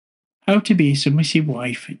How to be a submissive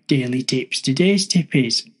wife, daily tips. Today's tip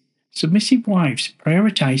is, submissive wives,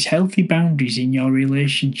 prioritise healthy boundaries in your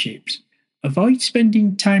relationships. Avoid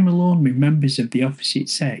spending time alone with members of the opposite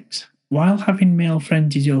sex. While having male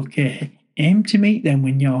friends is okay, aim to meet them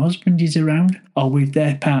when your husband is around or with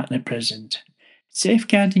their partner present.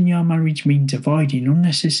 Safeguarding your marriage means avoiding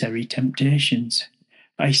unnecessary temptations.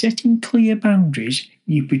 By setting clear boundaries,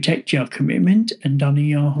 you protect your commitment and honour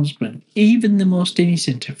your husband. Even the most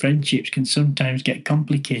innocent of friendships can sometimes get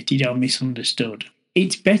complicated or misunderstood.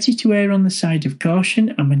 It's better to err on the side of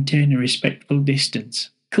caution and maintain a respectful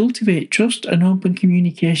distance. Cultivate trust and open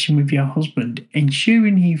communication with your husband,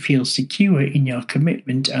 ensuring he feels secure in your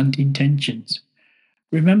commitment and intentions.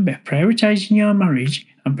 Remember, prioritising your marriage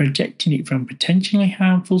and protecting it from potentially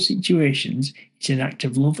harmful situations is an act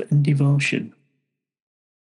of love and devotion.